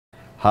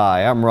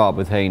Hi, I'm Rob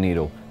with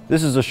Hayneedle.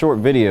 This is a short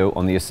video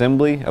on the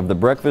assembly of the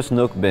Breakfast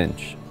Nook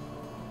bench.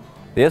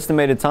 The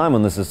estimated time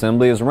on this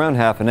assembly is around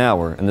half an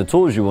hour, and the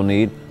tools you will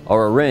need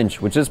are a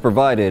wrench, which is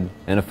provided,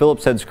 and a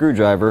Phillips head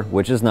screwdriver,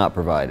 which is not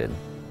provided.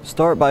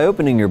 Start by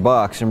opening your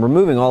box and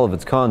removing all of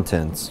its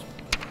contents.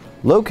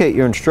 Locate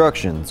your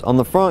instructions. On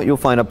the front you'll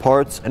find a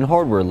parts and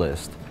hardware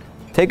list.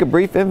 Take a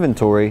brief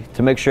inventory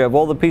to make sure you have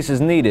all the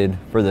pieces needed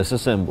for this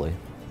assembly.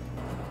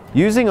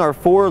 Using our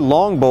 4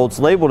 long bolts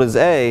labeled as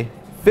A,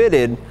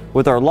 fitted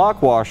with our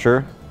lock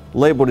washer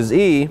labeled as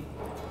E,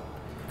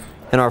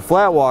 and our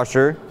flat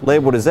washer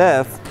labeled as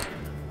F,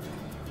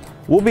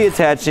 we'll be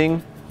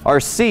attaching our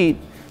seat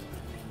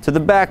to the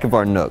back of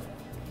our Nook.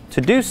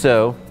 To do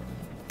so,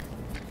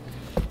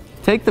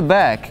 take the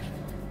back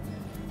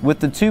with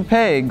the 2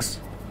 pegs,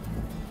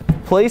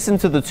 place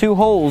into the 2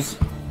 holes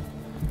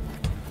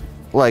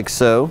like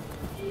so,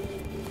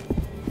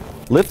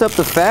 lift up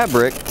the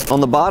fabric on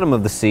the bottom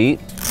of the seat.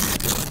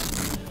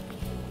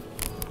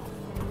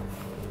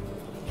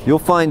 You'll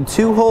find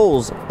 2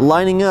 holes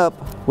lining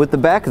up with the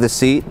back of the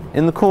seat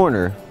in the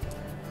corner.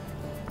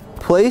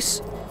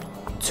 Place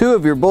 2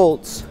 of your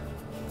bolts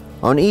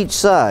on each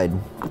side.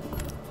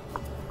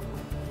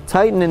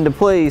 Tighten into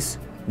place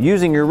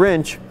using your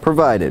wrench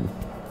provided.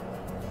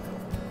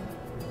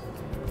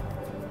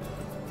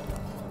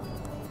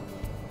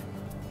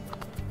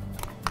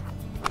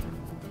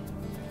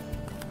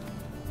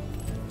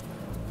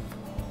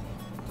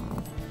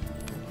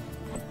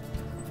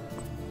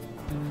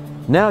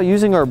 Now,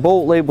 using our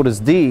bolt labeled as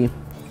D,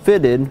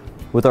 fitted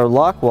with our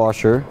lock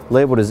washer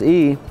labeled as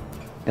E,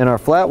 and our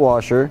flat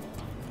washer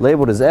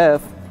labeled as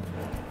F,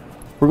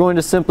 we're going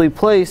to simply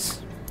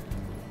place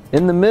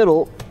in the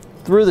middle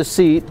through the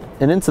seat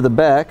and into the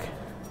back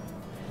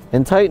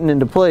and tighten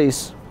into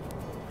place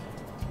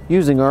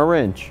using our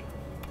wrench.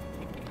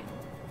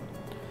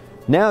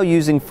 Now,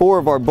 using 4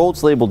 of our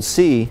bolts labeled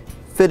C,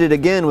 fitted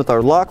again with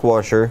our lock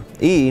washer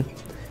E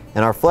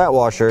and our flat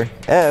washer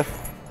F,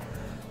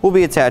 we'll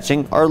be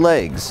attaching our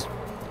legs.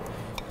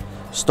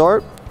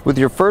 Start with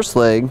your first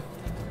leg.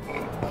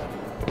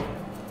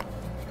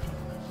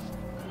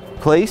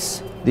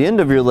 Place the end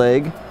of your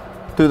leg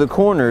through the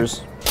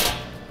corners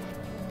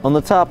on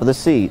the top of the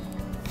seat.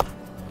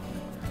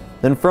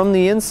 Then from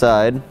the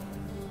inside,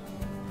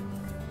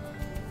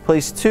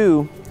 place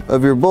 2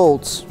 of your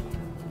bolts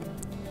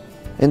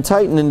and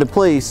tighten into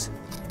place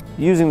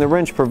using the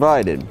wrench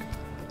provided.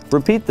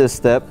 Repeat this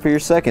step for your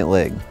second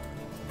leg.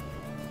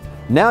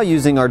 Now,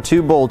 using our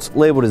 2 bolts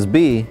labeled as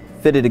B,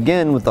 fitted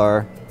again with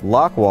our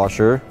lock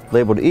washer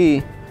labeled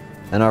E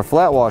and our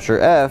flat washer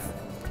F,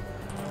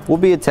 we'll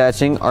be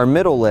attaching our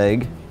middle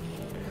leg.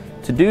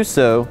 To do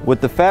so,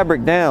 with the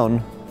fabric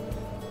down,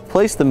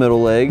 place the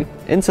middle leg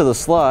into the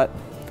slot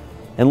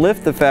and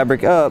lift the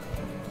fabric up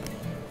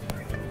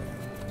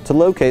to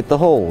locate the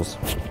holes.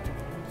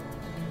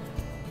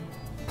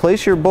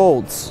 Place your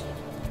bolts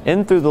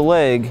in through the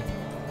leg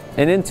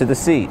and into the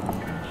seat.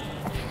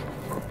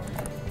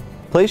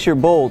 Place your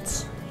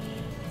bolts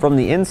from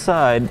the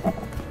inside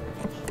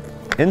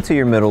into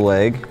your middle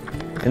leg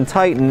and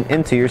tighten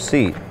into your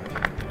seat.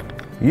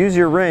 Use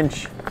your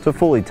wrench to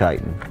fully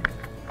tighten.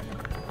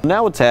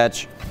 Now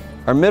attach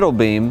our middle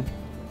beam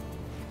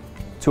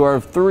to our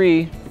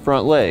 3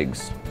 front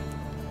legs.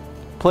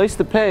 Place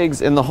the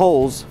pegs in the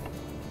holes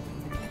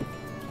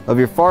of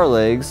your far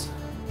legs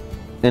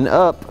and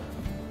up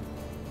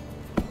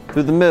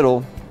through the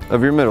middle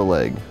of your middle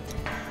leg.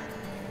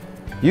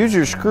 Use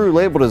your screw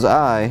labeled as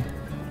I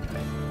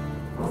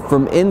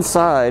from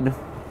inside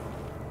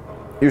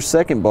your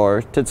second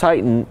bar to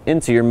tighten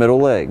into your middle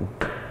leg.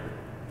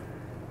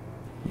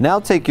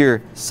 Now take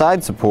your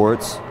side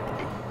supports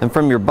and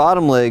from your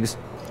bottom legs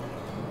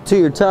to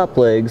your top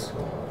legs,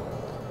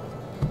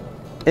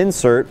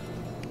 insert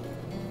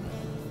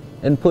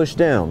and push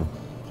down.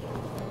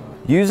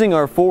 Using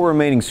our 4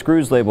 remaining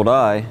screws labeled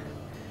I,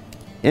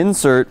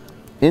 insert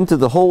into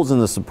the holes in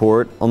the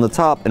support on the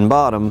top and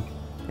bottom,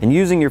 and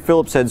using your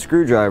Phillips head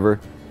screwdriver,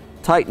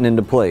 tighten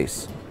into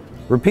place.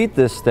 Repeat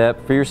this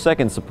step for your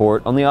second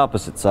support on the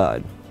opposite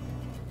side.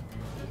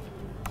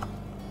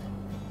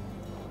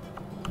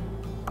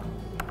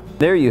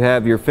 There you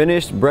have your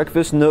finished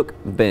Breakfast Nook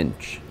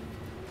bench.